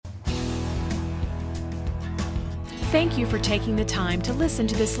Thank you for taking the time to listen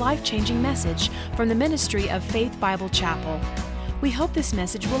to this life-changing message from the ministry of Faith Bible Chapel. We hope this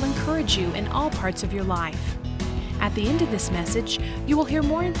message will encourage you in all parts of your life. At the end of this message, you will hear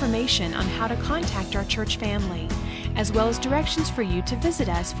more information on how to contact our church family, as well as directions for you to visit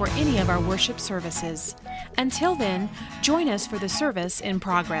us for any of our worship services. Until then, join us for the service in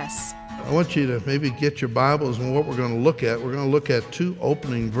progress. I want you to maybe get your Bibles, and what we're going to look at, we're going to look at two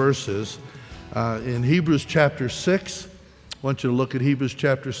opening verses in Hebrews chapter 6. I want you to look at Hebrews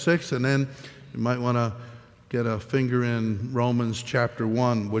chapter 6, and then you might want to get a finger in Romans chapter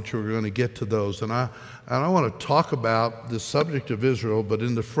 1, which we're going to get to those. And I want to talk about the subject of Israel, but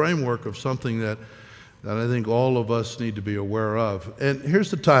in the framework of something that I think all of us need to be aware of. And here's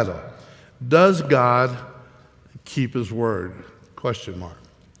the title: Does God keep His word? Question mark.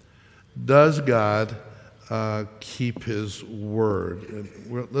 Does God keep His word?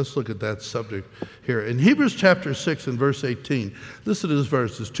 And let's look at that subject here. In Hebrews chapter 6 and verse 18, listen to this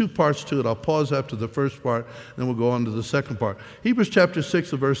verse. There's two parts to it. I'll pause after the first part, then we'll go on to the second part. Hebrews chapter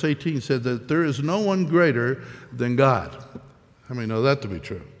 6 and verse 18 said that there is no one greater than God. How many know that to be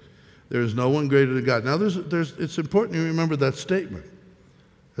true? There is no one greater than God. Now, it's important you remember that statement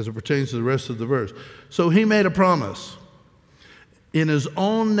as it pertains to the rest of the verse. So He made a promise in His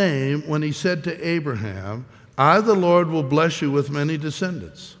own name when He said to Abraham, I, the Lord, will bless you with many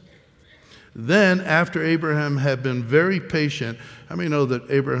descendants. Then, after Abraham had been very patient, how many know that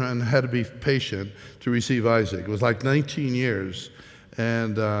Abraham had to be patient to receive Isaac? It was like 19 years.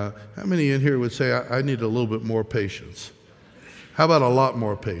 And how many in here would say, I need a little bit more patience? How about a lot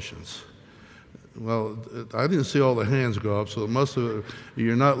more patience? Well, I didn't see all the hands go up, so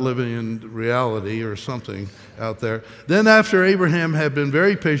you're not living in reality or something out there. Then after Abraham had been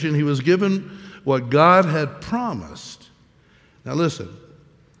very patient, he was given what God had promised. Now listen,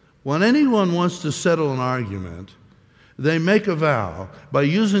 when anyone wants to settle an argument, they make a vow by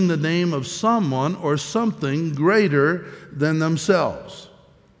using the name of someone or something greater than themselves.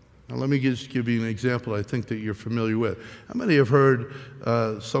 Now, let me just give you an example I think that you're familiar with. How many have heard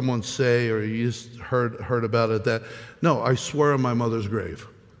someone say, or you just heard about it, that, no, I swear on my mother's grave,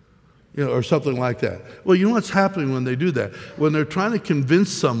 or something like that? Well, you know what's happening when they do that? When they're trying to convince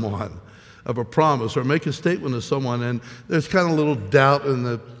someone of a promise or make a statement to someone, and there's kind of a little doubt in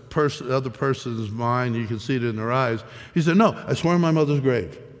the other person's mind, you can see it in their eyes. He said, no, I swear on my mother's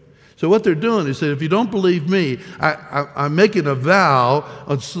grave. So what they're doing is that if you don't believe me, I'm making a vow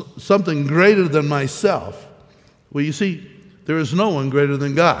on something greater than myself. Well, you see, there is no one greater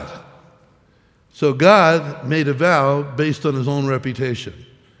than God. So God made a vow based on His own reputation.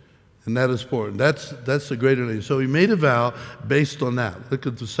 And that is important. That's the greater name. So He made a vow based on that. Look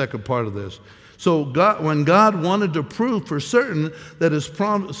at the second part of this. So when God wanted to prove for certain that His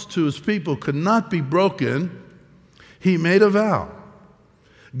promise to His people could not be broken, He made a vow.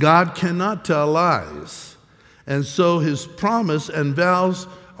 God cannot tell lies. And so His promise and vows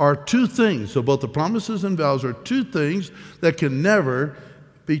are two things. So both the promises and vows are two things that can never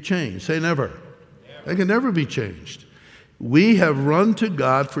be changed. Say never. Never. They can never be changed. We have run to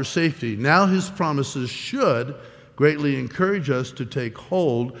God for safety. Now His promises should greatly encourage us to take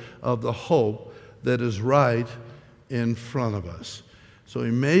hold of the hope that is right in front of us. So He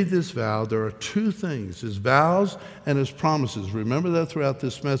made this vow. There are two things, His vows and His promises. Remember that throughout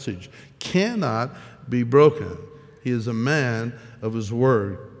this message. Cannot be broken. He is a man of His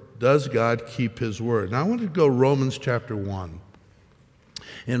word. Does God keep His word? Now I want to go Romans chapter 1.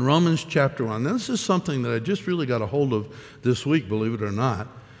 In Romans chapter 1, now this is something that I just really got a hold of this week, believe it or not.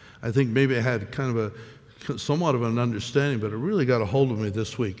 I think maybe I had kind of somewhat of an understanding, but it really got a hold of me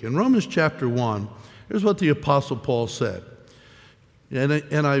this week. In Romans chapter 1, here's what the Apostle Paul said.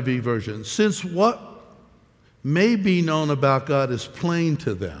 NIV version, since what may be known about God is plain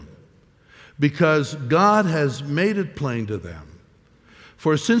to them, because God has made it plain to them.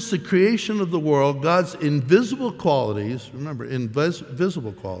 For since the creation of the world, God's invisible qualities, remember,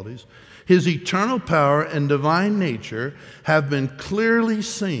 invisible qualities, His eternal power and divine nature have been clearly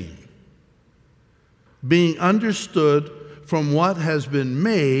seen, being understood from what has been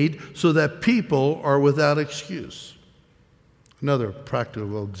made, so that people are without excuse. Another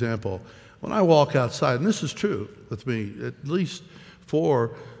practical example, when I walk outside, and this is true with me, at least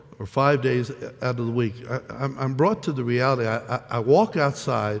 4 or 5 days out of the week, I'm brought to the reality. I walk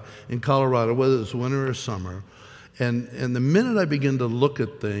outside in Colorado, whether it's winter or summer, and the minute I begin to look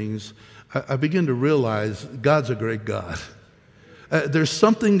at things, I begin to realize God's a great God. There's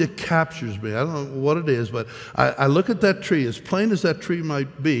something that captures me. I don't know what it is, but I look at that tree, as plain as that tree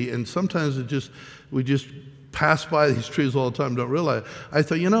might be, and sometimes we just pass by these trees all the time, don't realize. I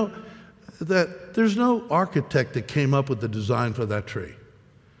thought, that there's no architect that came up with the design for that tree.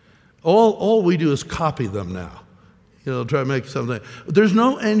 All we do is copy them now. Try to make something. There's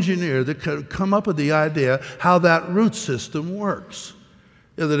no engineer that can come up with the idea how that root system works.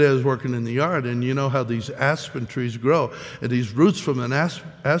 The other day I was working in the yard, and you know how these aspen trees grow. And these roots from an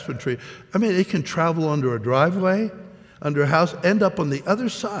aspen tree, it can travel under a driveway, under a house, end up on the other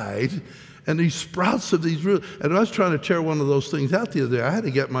side, and these sprouts of these roots. And I was trying to tear one of those things out the other day. I had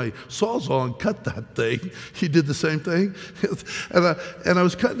to get my sawzall and cut that thing. He did the same thing. And I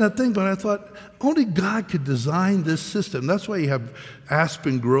was cutting that thing, but I thought, only God could design this system. That's why you have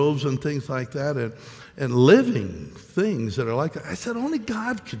aspen groves and things like that, and living things that are like that. I said, only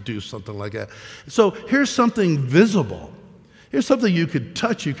God could do something like that. So here's something visible. Here's something you could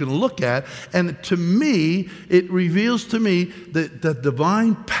touch, you can look at, and to me, it reveals to me the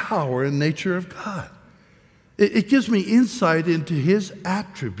divine power and nature of God. It gives me insight into His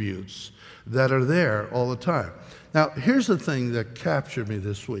attributes that are there all the time. Now, here's the thing that captured me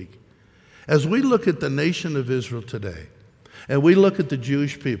this week. As we look at the nation of Israel today, and we look at the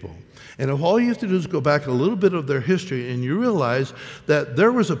Jewish people, and if all you have to do is go back a little bit of their history, and you realize that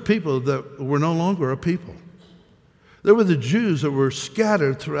there was a people that were no longer a people. There were the Jews that were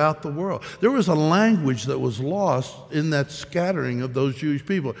scattered throughout the world. There was a language that was lost in that scattering of those Jewish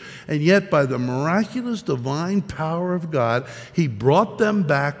people. And yet, by the miraculous divine power of God, He brought them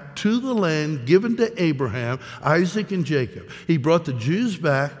back to the land given to Abraham, Isaac, and Jacob. He brought the Jews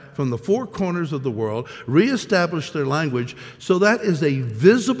back from the four corners of the world, reestablished their language, so that is a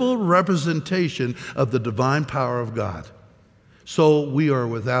visible representation of the divine power of God. So we are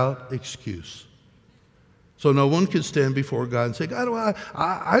without excuse. So no one can stand before God and say, God,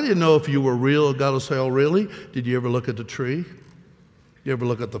 I didn't know if you were real. God will say, oh, really? Did you ever look at the tree? Did you ever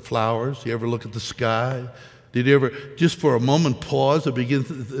look at the flowers? Did you ever look at the sky? Did you ever, just for a moment, pause and begin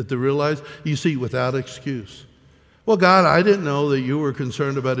to realize? You see, without excuse. Well, God, I didn't know that you were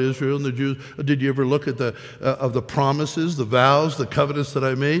concerned about Israel and the Jews. Did you ever look at the promises, the vows, the covenants that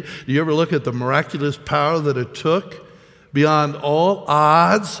I made? Did you ever look at the miraculous power that it took beyond all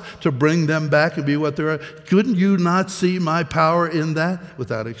odds to bring them back and be what they are? Couldn't you not see my power in that?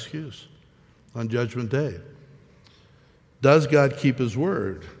 Without excuse on Judgment Day. Does God keep His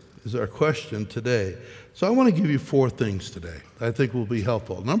word is our question today. So I want to give you four things today that I think will be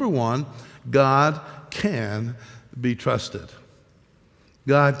helpful. Number one, God can be trusted.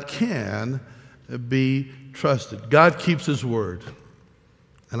 God can be trusted. God keeps His word,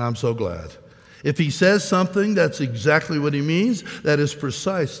 and I'm so glad. If He says something, that's exactly what He means. That is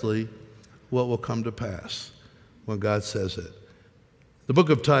precisely what will come to pass when God says it. The book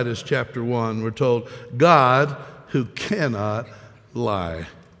of Titus, chapter 1, we're told, God who cannot lie.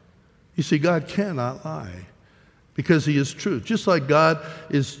 You see, God cannot lie because He is truth. Just like God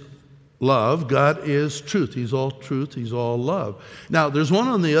is love, God is truth. He's all truth. He's all love. Now, there's one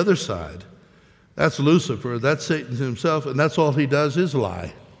on the other side. That's Lucifer. That's Satan himself, and that's all he does is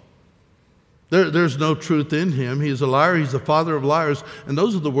lie. There's no truth in him. He's a liar. He's the father of liars. And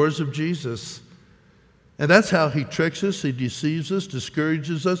those are the words of Jesus. And that's how he tricks us. He deceives us,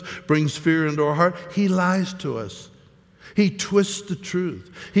 discourages us, brings fear into our heart. He lies to us. He twists the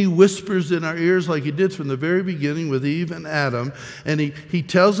truth. He whispers in our ears like he did from the very beginning with Eve and Adam. And he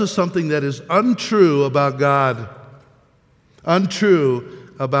tells us something that is untrue about God. Untrue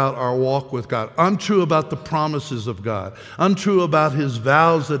about our walk with God, untrue about the promises of God, untrue about His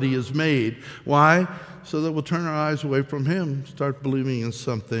vows that He has made. Why? So that we'll turn our eyes away from Him, start believing in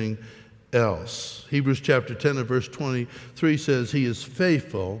something else. Hebrews chapter 10 and verse 23 says, He is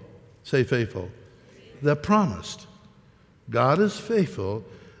faithful, say faithful, that promised. God is faithful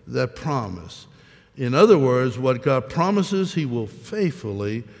that promised. In other words, what God promises, He will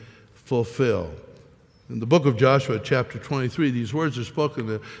faithfully fulfill. In the book of Joshua, chapter 23, these words are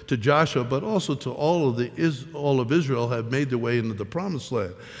spoken to Joshua, but also to all of Israel have made their way into the promised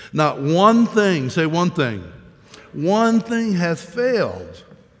land. Not one thing, say one thing hath failed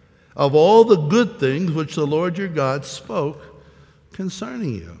of all the good things which the Lord your God spoke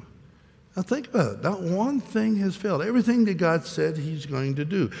concerning you. Now think about it. Not one thing has failed. Everything that God said He's going to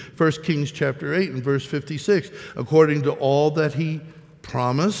do. 1 Kings chapter 8 and verse 56, according to all that He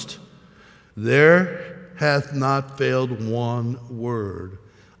promised, there hath not failed one word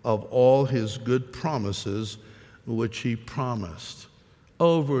of all His good promises which He promised.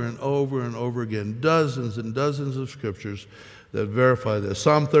 Over and over and over again, dozens and dozens of scriptures that verify this.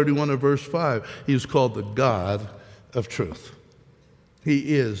 Psalm 31 and verse 5, He is called the God of truth.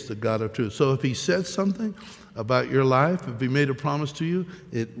 He is the God of truth. So if He said something about your life, if He made a promise to you,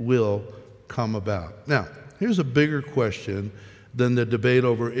 it will come about. Now, here's a bigger question than the debate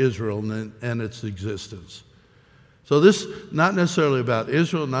over Israel and its existence. So this not necessarily about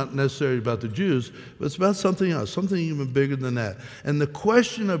Israel, not necessarily about the Jews, but it's about something else, something even bigger than that. And the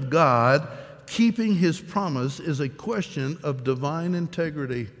question of God keeping his promise is a question of divine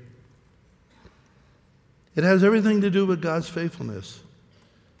integrity. It has everything to do with God's faithfulness.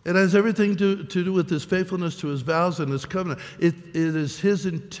 It has everything to do with his faithfulness to his vows and his covenant. It is his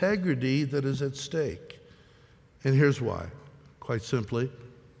integrity that is at stake. And here's why. Quite simply,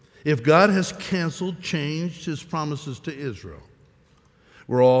 if God has canceled, changed his promises to Israel,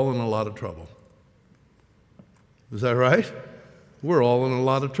 we're all in a lot of trouble. Is that right? We're all in a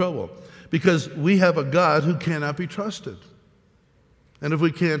lot of trouble because we have a God who cannot be trusted. And if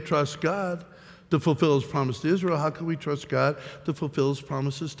we can't trust God to fulfill his promise to Israel, how can we trust God to fulfill his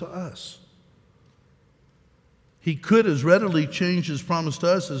promises to us? He could as readily change his promise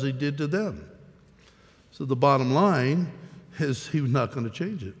to us as he did to them. So the bottom line is he's not going to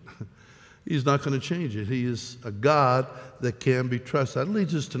change it. He's not going to change it. He is a God that can be trusted. That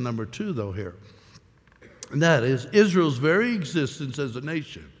leads us to number 2, though, here. And that is Israel's very existence as a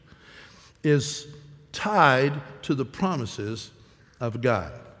nation is tied to the promises of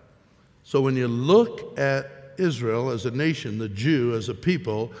God. So when you look at Israel as a nation, the Jew as a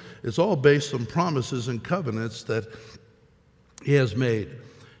people, it's all based on promises and covenants that he has made.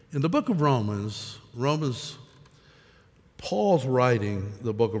 In the book of Romans, Paul's writing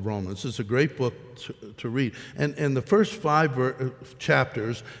the book of Romans. It's a great book to read. And the first 5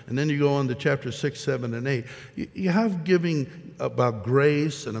 chapters, and then you go on to chapters 6, 7, and 8, you have giving about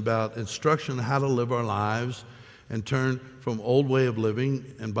grace and about instruction on how to live our lives and turn from old way of living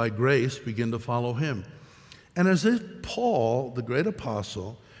and by grace begin to follow him. And as if Paul, the great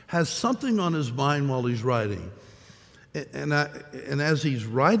apostle, has something on his mind while he's writing. And as he's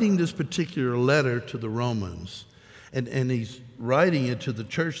writing this particular letter to the Romans, and he's writing it to the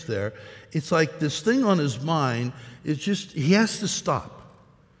church there, it's like this thing on his mind is just, he has to stop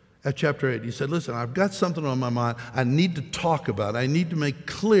at chapter 8. He said, listen, I've got something on my mind I need to talk about. I need to make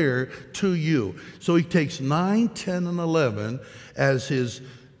clear to you. So he takes 9, 10, and 11 as his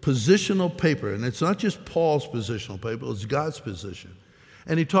positional paper. And it's not just Paul's positional paper, it's God's position.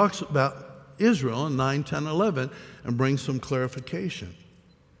 And he talks about Israel in 9, 10, 11 and brings some clarification.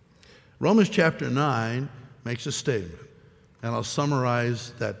 Romans chapter 9 makes a statement. And I'll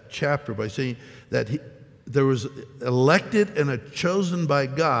summarize that chapter by saying that there was elected and chosen by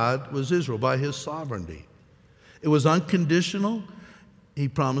God was Israel, by his sovereignty. It was unconditional. He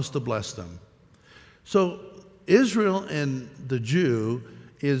promised to bless them. So Israel and the Jew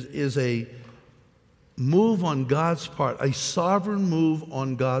is a move on God's part, a sovereign move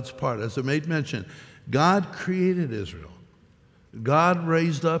on God's part. As I made mention, God created Israel. God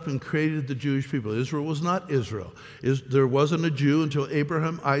raised up and created the Jewish people. Israel was not Israel. There wasn't a Jew until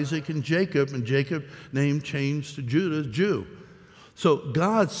Abraham, Isaac, and Jacob name changed to Judah, Jew. So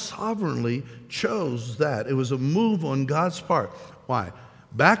God sovereignly chose that. It was a move on God's part. Why?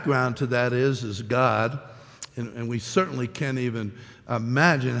 Background to that is God, and we certainly can't even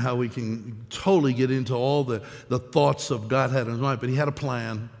imagine how we can totally get into all the thoughts of God had in his mind, but he had a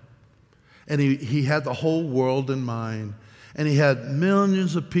plan, and he had the whole world in mind. And he had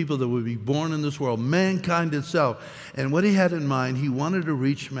millions of people that would be born in this world, mankind itself. And what he had in mind, he wanted to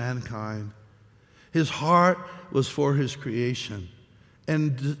reach mankind. His heart was for his creation.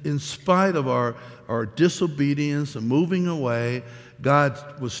 And in spite of our disobedience and moving away,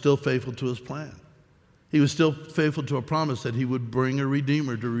 God was still faithful to his plan. He was still faithful to a promise that he would bring a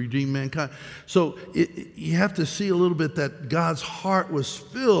Redeemer to redeem mankind. So you have to see a little bit that God's heart was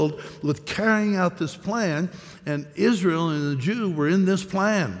filled with carrying out this plan, and Israel and the Jew were in this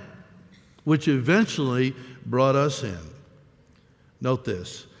plan, which eventually brought us in. Note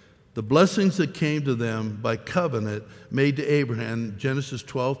this. The blessings that came to them by covenant made to Abraham, Genesis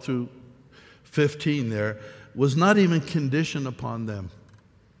 12 through 15 there, was not even conditioned upon them.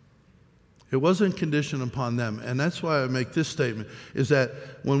 It wasn't conditioned upon them. And that's why I make this statement, is that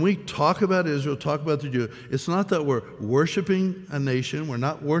when we talk about Israel, talk about the Jew, it's not that we're worshiping a nation, we're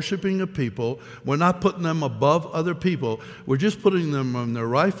not worshiping a people, we're not putting them above other people, we're just putting them in their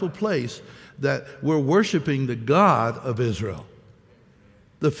rightful place, that we're worshiping the God of Israel.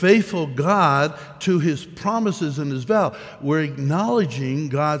 The faithful God to his promises and his vow. We're acknowledging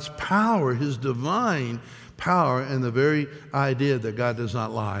God's power, his divine power, and the very idea that God does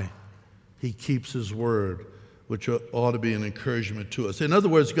not lie. He keeps his word, which ought to be an encouragement to us. In other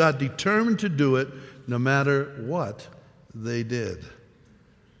words, God determined to do it no matter what they did.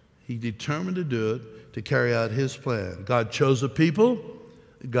 He determined to do it to carry out his plan. God chose a people.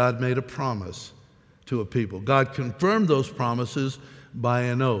 God made a promise to a people. God confirmed those promises by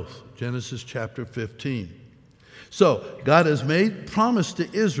an oath. Genesis chapter 15. So, God has made promise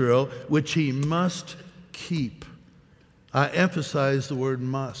to Israel, which he must keep. I emphasize the word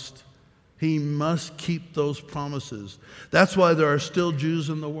must. He must keep those promises. That's why there are still Jews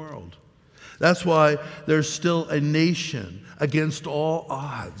in the world. That's why there's still a nation against all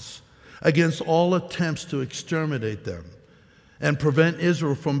odds, against all attempts to exterminate them and prevent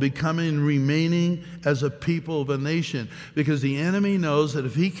Israel from remaining as a people of a nation. Because the enemy knows that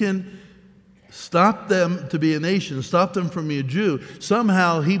if he can stop them to be a nation, stop them from being a Jew,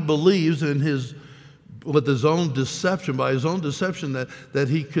 somehow he believes in by his own deception, that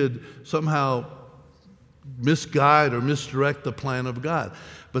he could somehow misguide or misdirect the plan of God.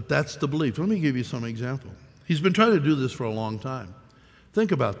 But that's the belief. Let me give you some example. He's been trying to do this for a long time.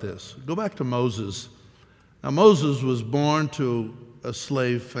 Think about this. Go back to Moses. Now, Moses was born to a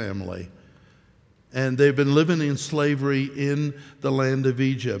slave family, and they've been living in slavery in the land of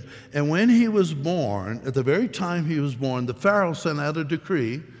Egypt. And when he was born, at the very time he was born, the Pharaoh sent out a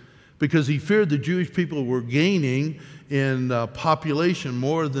decree because he feared the Jewish people were gaining in population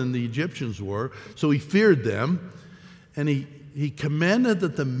more than the Egyptians were. So he feared them, and he commanded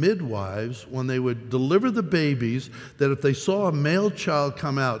that the midwives, when they would deliver the babies, that if they saw a male child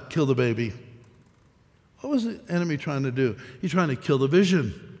come out, kill the baby. What was the enemy trying to do? He's trying to kill the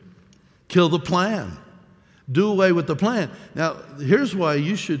vision, kill the plan, do away with the plan. Now, here's why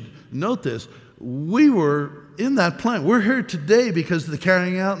you should note this. We were in that plan. We're here today because of the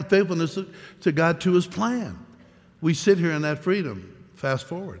carrying out and faithfulness to God to his plan. We sit here in that freedom. Fast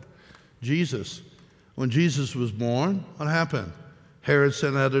forward. Jesus. When Jesus was born, what happened? Herod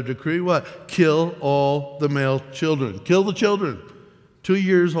sent out a decree, what? Kill all the male children. Kill the children. 2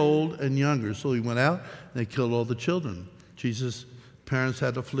 years old and younger. So he went out and they killed all the children. Jesus' parents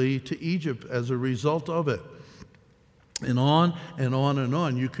had to flee to Egypt as a result of it. And on and on and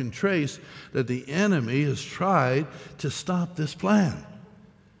on. You can trace that the enemy has tried to stop this plan,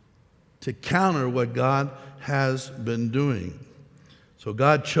 to counter what God has been doing. So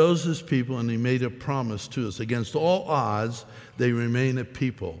God chose his people, and he made a promise to us. Against all odds, they remain a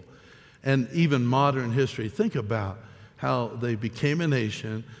people. And even modern history, think about how they became a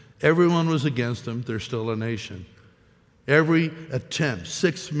nation. Everyone was against them. They're still a nation. Every attempt,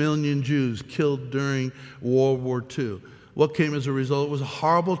 6 million Jews killed during World War II. What came as a result? It was a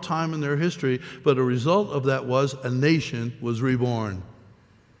horrible time in their history, but a result of that was a nation was reborn.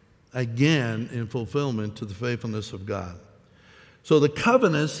 Again, in fulfillment to the faithfulness of God. So the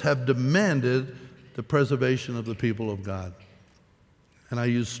covenants have demanded the preservation of the people of God. And I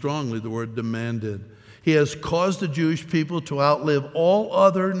use strongly the word demanded. He has caused the Jewish people to outlive all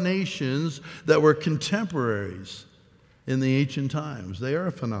other nations that were contemporaries in the ancient times. They are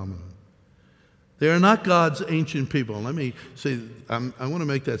a phenomenon. They are not God's ancient people. Let me say, I want to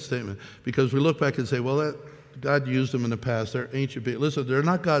make that statement because we look back and say, well, God used them in the past. They're ancient people. Listen, they're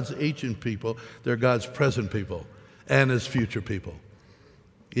not God's ancient people. They're God's present people and his future people.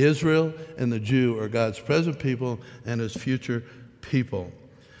 Israel and the Jew are God's present people and his future people,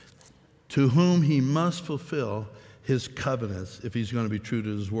 to whom he must fulfill his covenants if he's going to be true to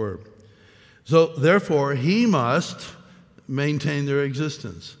his word. So, therefore, he must maintain their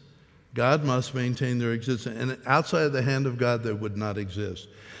existence. God must maintain their existence. And outside of the hand of God, they would not exist.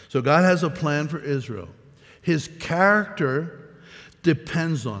 So God has a plan for Israel. His character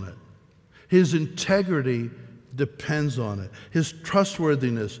depends on it. His integrity depends on it. His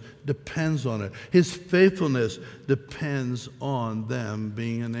trustworthiness depends on it. His faithfulness depends on them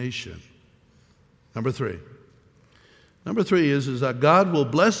being a nation. Number three. Number three is that God will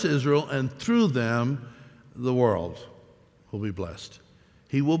bless Israel, and through them, the world will be blessed.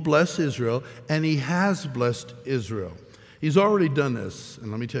 He will bless Israel, and he has blessed Israel. He's already done this,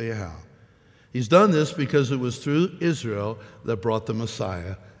 and let me tell you how. He's done this because it was through Israel that brought the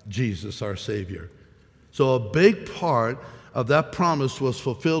Messiah, Jesus, our Savior. So a big part of that promise was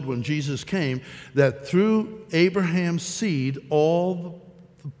fulfilled when Jesus came, that through Abraham's seed, all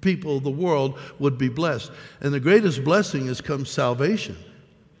the people of the world would be blessed. And the greatest blessing has come salvation,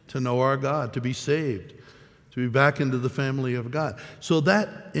 to know our God, to be saved, to be back into the family of God. So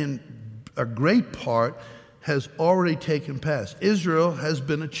that in a great part has already taken place. Israel has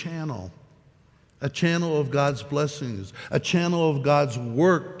been a channel of God's blessings, a channel of God's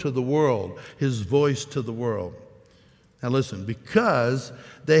work to the world, his voice to the world. Now listen, because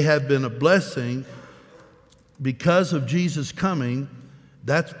they have been a blessing, because of Jesus coming,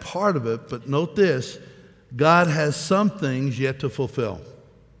 that's part of it. But note this, God has some things yet to fulfill.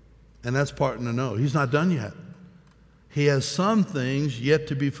 And that's part to know. He's not done yet. He has some things yet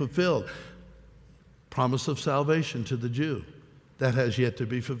to be fulfilled. Promise of salvation to the Jew. That has yet to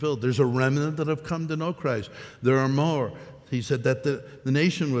be fulfilled. There's a remnant that have come to know Christ. There are more. He said that the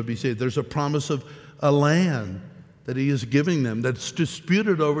nation would be saved. There's a promise of a land that he is giving them that's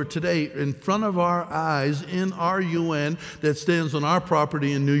disputed over today in front of our eyes in our UN that stands on our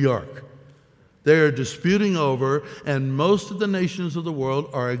property in New York. They are disputing over, and most of the nations of the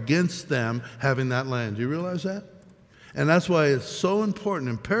world are against them having that land. Do you realize that? And that's why it's so important,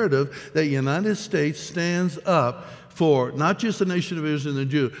 imperative, that the United States stands up for not just the nation of Israel and the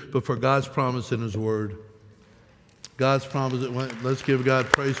Jew, but for God's promise in His Word. God's promise, let's give God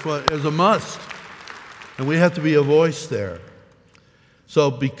praise for it, is a must. And we have to be a voice there.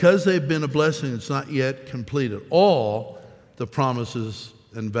 So because they've been a blessing, it's not yet completed. All the promises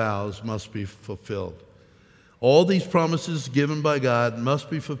and vows must be fulfilled. All these promises given by God must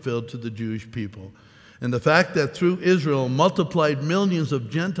be fulfilled to the Jewish people. And the fact that through Israel, multiplied millions of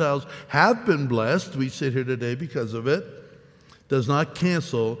Gentiles have been blessed, we sit here today because of it, does not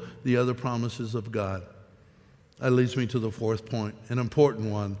cancel the other promises of God. That leads me to the fourth point, an important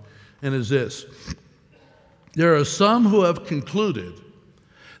one, and is this. There are some who have concluded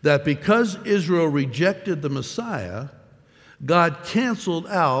that because Israel rejected the Messiah, God canceled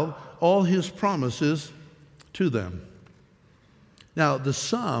out all His promises to them. Now, the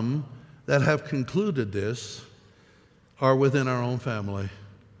some that have concluded this are within our own family.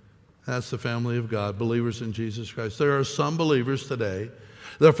 That's the family of God, believers in Jesus Christ. There are some believers today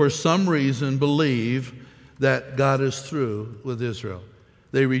that for some reason believe that God is through with Israel.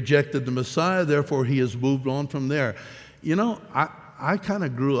 They rejected the Messiah, therefore He has moved on from there. You know, I kind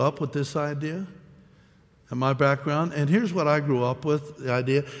of grew up with this idea in my background, and here's what I grew up with. The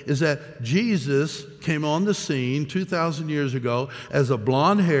idea is that Jesus came on the scene 2,000 years ago as a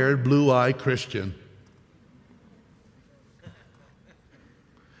blonde-haired, blue-eyed Christian.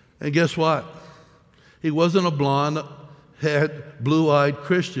 And guess what? He wasn't a blonde-haired, blue-eyed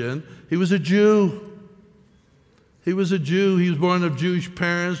Christian. He was a Jew. He was a Jew. He was born of Jewish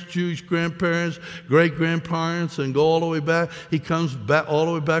parents, Jewish grandparents, great-grandparents, and go all the way back. He comes back all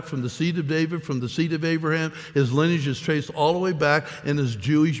the way back from the seed of David, from the seed of Abraham. His lineage is traced all the way back in his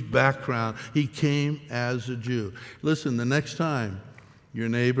Jewish background. He came as a Jew. Listen, the next time your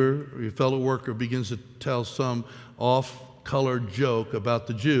neighbor or your fellow worker begins to tell some off-colored joke about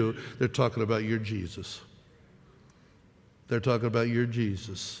the Jew, they're talking about your Jesus. They're talking about your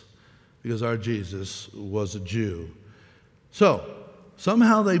Jesus. Because our Jesus was a Jew. So,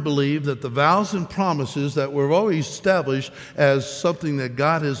 somehow they believe that the vows and promises that were always established as something that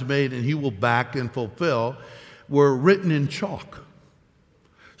God has made and He will back and fulfill were written in chalk.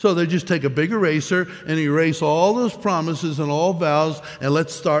 So they just take a big eraser and erase all those promises and all vows, and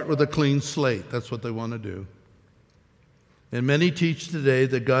let's start with a clean slate. That's what they want to do. And many teach today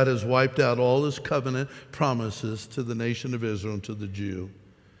that God has wiped out all His covenant promises to the nation of Israel and to the Jew.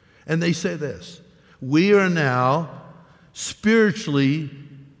 And they say this, we are now spiritually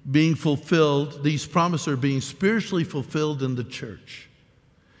being fulfilled, these promises are being spiritually fulfilled in the church.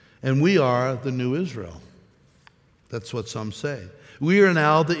 And we are the new Israel. That's what some say. We are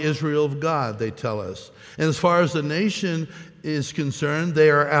now the Israel of God, they tell us. And as far as the nation is concerned,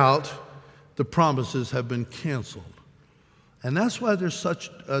 they are out. The promises have been canceled. And that's why there's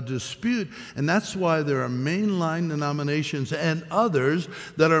such a dispute, and that's why there are mainline denominations and others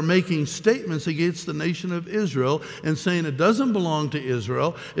that are making statements against the nation of Israel and saying it doesn't belong to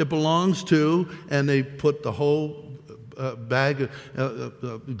Israel, it belongs to, and they put the whole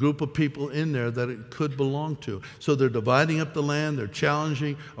group of people in there that it could belong to. So they're dividing up the land, they're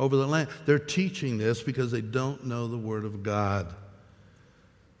challenging over the land. They're teaching this because they don't know the Word of God.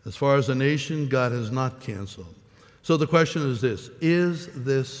 As far as the nation, God has not canceled. So the question is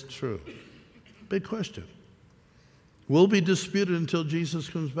this true? Big question. Will be disputed until Jesus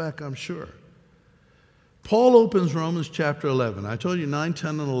comes back, I'm sure. Paul opens Romans chapter 11. I told you 9,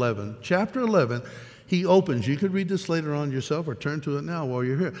 10, and 11. Chapter 11, he opens. You could read this later on yourself or turn to it now while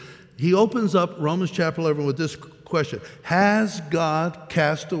you're here. He opens up Romans chapter 11 with this question. Has God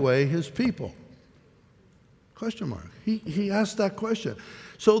cast away His people? Question mark. He asked that question.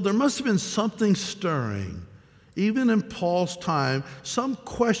 So there must have been something stirring. Even in Paul's time, some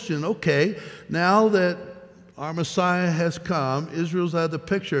question, okay, now that our Messiah has come, Israel's out of the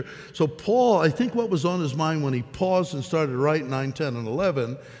picture. So Paul, I think what was on his mind when he paused and started to write 9, 10, and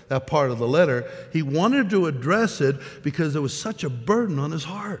 11, that part of the letter, he wanted to address it because there was such a burden on his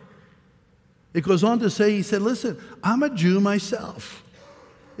heart. It goes on to say, he said, listen, I'm a Jew myself.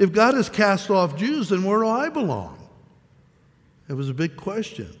 If God has cast off Jews, then where do I belong? It was a big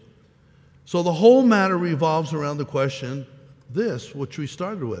question. So the whole matter revolves around the question, this, which we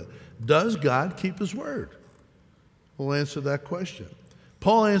started with. Does God keep his word? We'll answer that question.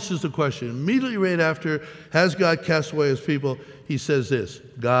 Paul answers the question immediately right after, has God cast away his people? He says this,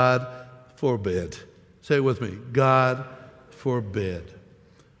 God forbid. Say it with me, God forbid.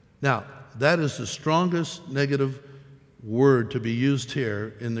 Now, that is the strongest negative word to be used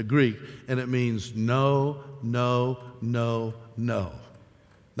here in the Greek, and it means no, no, no, no.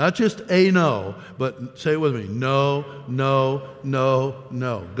 Not just a no, but say it with me, no, no, no,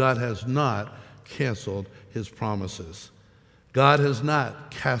 no. God has not canceled his promises. God has not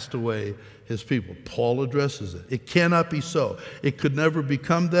cast away his people. Paul addresses it. It cannot be so. It could never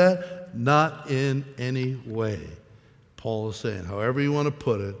become that, not in any way. Paul is saying, however you want to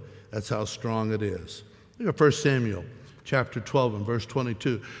put it, that's how strong it is. Look at 1 Samuel chapter 12 and verse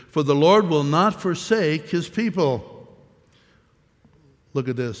 22. For the Lord will not forsake his people. Look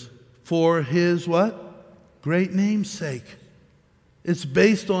at this. For his what? Great name's sake. It's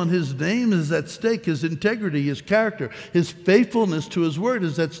based on his name is at stake, his integrity, his character, his faithfulness to his word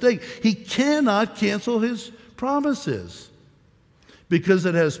is at stake. He cannot cancel his promises because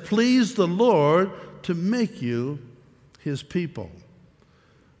it has pleased the Lord to make you his people.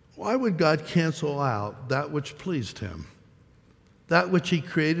 Why would God cancel out that which pleased him? That which he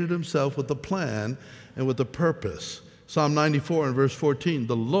created himself with a plan and with a purpose. Psalm 94 and verse 14,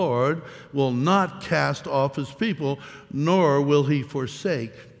 the Lord will not cast off his people, nor will he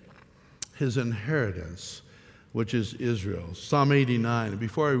forsake his inheritance, which is Israel. Psalm 89, and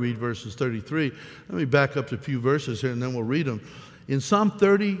before I read verses 33, let me back up a few verses here and then we'll read them. In Psalm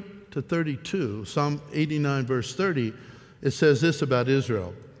 30 to 32, Psalm 89 verse 30, it says this about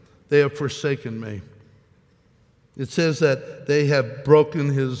Israel, they have forsaken me. It says that they have broken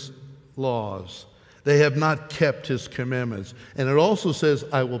his laws. They have not kept his commandments. And it also says,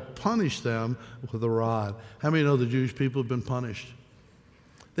 I will punish them with a rod. How many know the Jewish people have been punished?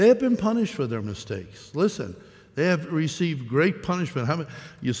 They have been punished for their mistakes. Listen, they have received great punishment.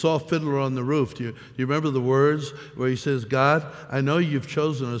 You saw Fiddler on the Roof. Do you remember the words where he says, God, I know you've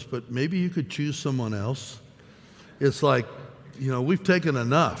chosen us, but maybe you could choose someone else? It's like, we've taken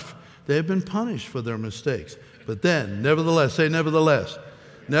enough. They have been punished for their mistakes. But then, nevertheless, say nevertheless.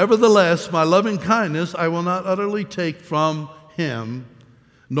 Nevertheless, my loving kindness I will not utterly take from him,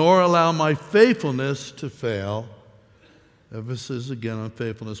 nor allow my faithfulness to fail. Emphasis again on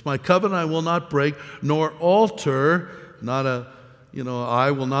faithfulness. My covenant I will not break, nor alter,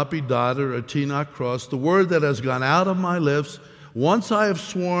 I will not be dotted or a T not crossed. The word that has gone out of my lips, once I have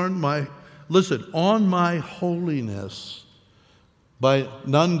sworn on my holiness by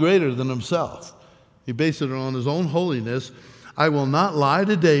none greater than himself. He based it on his own holiness. I will not lie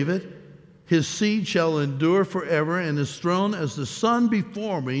to David. His seed shall endure forever, and his throne as the sun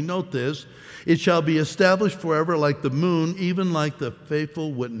before me. Note this. It shall be established forever like the moon, even like the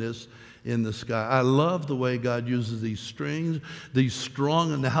faithful witness in the sky. I love the way God uses these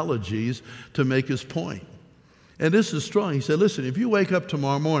strong analogies to make his point. And this is strong. He said, listen, if you wake up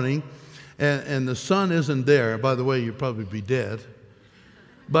tomorrow morning and the sun isn't there, by the way, you'll probably be dead.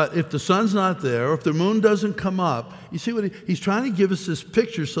 But if the sun's not there, or if the moon doesn't come up, you see what he's trying to give us this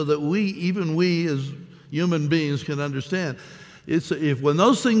picture so that even we as human beings can understand. When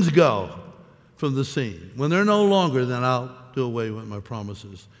those things go from the scene, when they're no longer, then I'll do away with my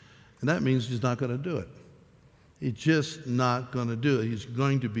promises. And that means he's not going to do it. He's just not going to do it. He's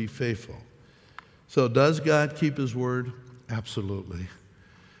going to be faithful. So does God keep his word? Absolutely.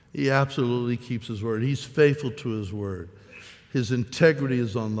 He absolutely keeps his word. He's faithful to his word. His integrity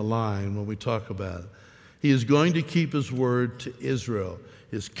is on the line when we talk about it. He is going to keep his word to Israel.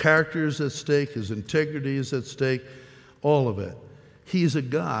 His character is at stake. His integrity is at stake. All of it. He is a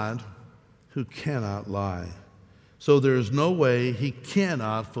God who cannot lie. So there is no way he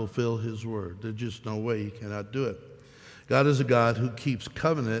cannot fulfill his word. There's just no way he cannot do it. God is a God who keeps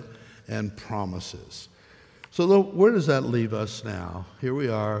covenant and promises. So where does that leave us now? Here we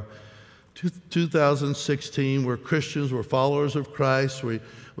are. 2016, we're Christians, we're followers of Christ, we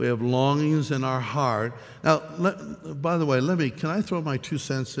have longings in our heart. Now, by the way, can I throw my 2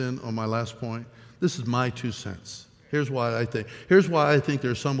 cents in on my last point? This is my 2 cents. Here's why I think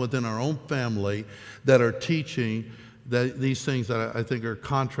there's some within our own family that are teaching these things that I think are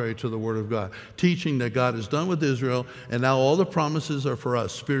contrary to the Word of God. Teaching that God is done with Israel, and now all the promises are for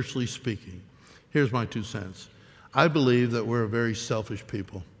us, spiritually speaking. Here's my 2 cents. I believe that we're a very selfish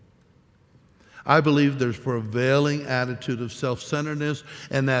people. I believe there's a prevailing attitude of self-centeredness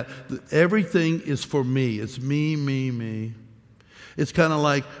and that everything is for me. It's me, me, me. It's kind of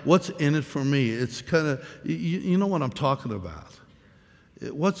like, what's in it for me? It's kind of, you know what I'm talking about.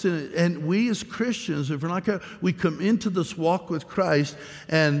 What's in it? And we as Christians, if we're not careful, we come into this walk with Christ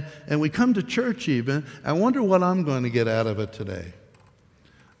and we come to church even. I wonder what I'm going to get out of it today.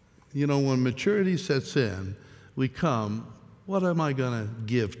 You know, when maturity sets in, we come, what am I going to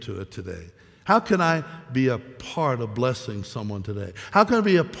give to it today? How can I be a part of blessing someone today? How can I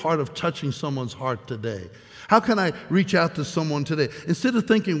be a part of touching someone's heart today? How can I reach out to someone today? Instead of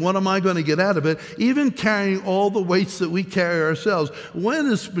thinking, what am I going to get out of it? Even carrying all the weights that we carry ourselves. When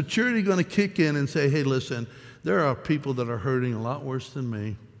is maturity going to kick in and say, hey, listen, there are people that are hurting a lot worse than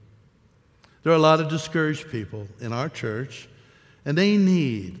me. There are a lot of discouraged people in our church, and they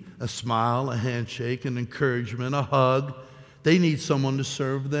need a smile, a handshake, an encouragement, a hug. They need someone to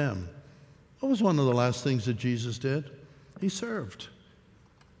serve them. What was one of the last things that Jesus did? He served.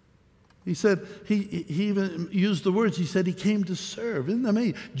 He said, he even used the words, he said he came to serve. Isn't that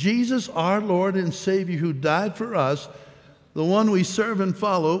amazing? Jesus, our Lord and Savior, who died for us, the one we serve and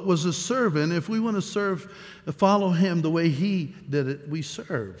follow, was a servant. If we want to follow him the way he did it, we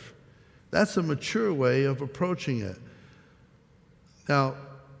serve. That's a mature way of approaching it. Now,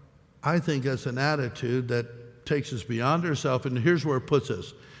 I think that's an attitude that takes us beyond ourselves, and here's where it puts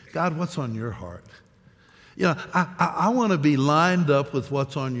us. God, what's on your heart? You know, I want to be lined up with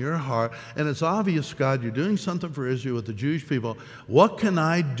what's on your heart. And it's obvious, God, you're doing something for Israel with the Jewish people. What can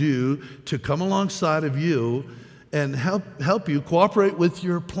I do to come alongside of you and help you cooperate with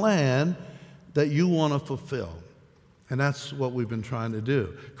your plan that you want to fulfill? And that's what we've been trying to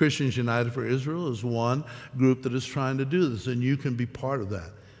do. Christians United for Israel is one group that is trying to do this, and you can be part of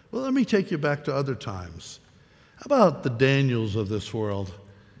that. Well, let me take you back to other times. How about the Daniels of this world?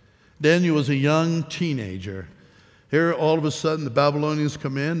 Daniel was a young teenager. Here, all of a sudden, the Babylonians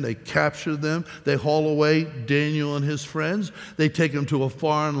come in. They capture them. They haul away Daniel and his friends. They take them to a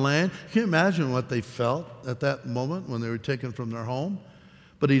foreign land. Can you imagine what they felt at that moment when they were taken from their home?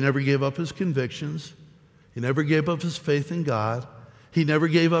 But he never gave up his convictions. He never gave up his faith in God. He never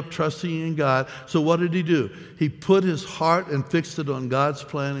gave up trusting in God. So what did he do? He put his heart and fixed it on God's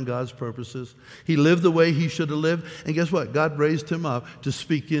plan and God's purposes. He lived the way he should have lived. And guess what? God raised him up to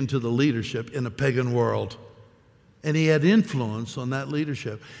speak into the leadership in a pagan world. And he had influence on that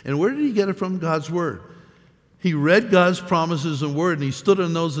leadership. And where did he get it from? God's word. He read God's promises and word, and he stood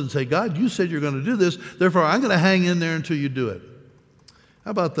on those and said, God, you said you're going to do this. Therefore, I'm going to hang in there until you do it.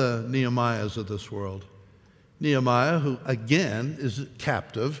 How about the Nehemiahs of this world? Nehemiah, who again is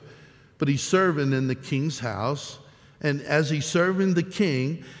captive, but he's serving in the king's house. And as he's serving the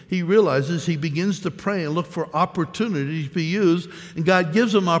king, he realizes he begins to pray and look for opportunities to be used. And God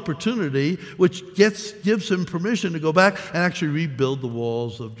gives him opportunity, which gives him permission to go back and actually rebuild the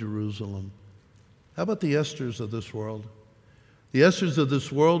walls of Jerusalem. How about the Esthers of this world? The Esthers of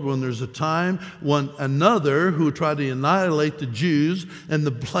this world, when there's a time when another who tried to annihilate the Jews and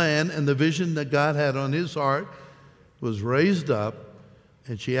the plan and the vision that God had on his heart was raised up,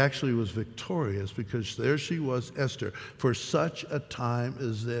 and she actually was victorious because there she was, Esther, for such a time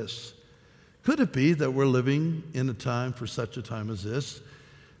as this. Could it be that we're living in a time for such a time as this?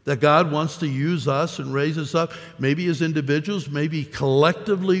 That God wants to use us and raise us up, maybe as individuals, maybe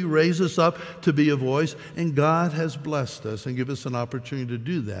collectively raise us up to be a voice. And God has blessed us and given us an opportunity to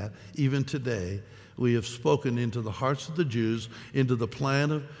do that. Even today, we have spoken into the hearts of the Jews, into the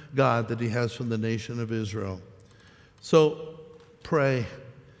plan of God that he has for the nation of Israel. So pray.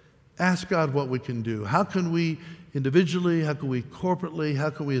 Ask God what we can do. How can we individually, how can we corporately, how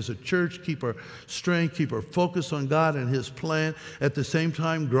can we as a church keep our strength, keep our focus on God and his plan, at the same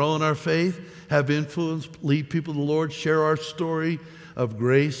time grow in our faith, have influence, lead people to the Lord, share our story of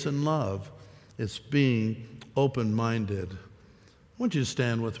grace and love. It's being open-minded. I want you to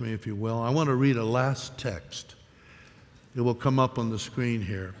stand with me, if you will. I want to read a last text. It will come up on the screen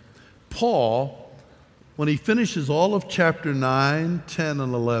here. Paul, when he finishes all of chapter 9, 10,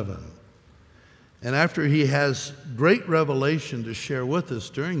 and 11, and after he has great revelation to share with us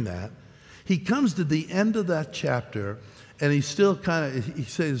during that, he comes to the end of that chapter, and he says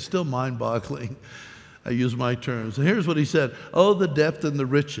it's still mind-boggling. I use my terms. And here's what he said. Oh, the depth and the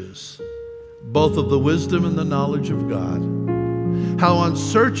riches, both of the wisdom and the knowledge of God. How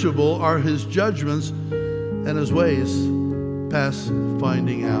unsearchable are his judgments and his ways past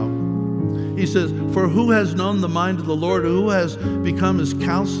finding out. He says, for who has known the mind of the Lord, or who has become his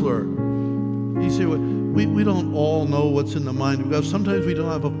counselor? You see, we don't all know what's in the mind of God. Sometimes we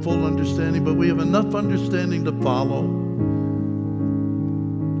don't have a full understanding, but we have enough understanding to follow.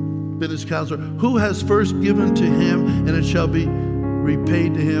 Been his counselor. Who has first given to him, and it shall be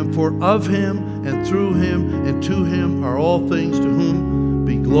repaid to him? For of him, and through him, and to him are all things, to whom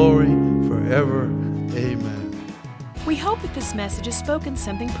be glory forever. Amen. We hope that this message has spoken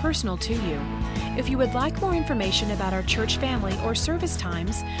something personal to you. If you would like more information about our church family or service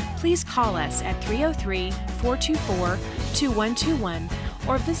times, please call us at 303-424-2121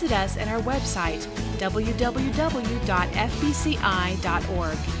 or visit us at our website, www.fbci.org.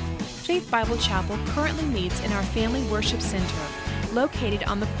 Faith Bible Chapel currently meets in our Family Worship Center, located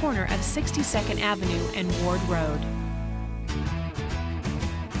on the corner of 62nd Avenue and Ward Road.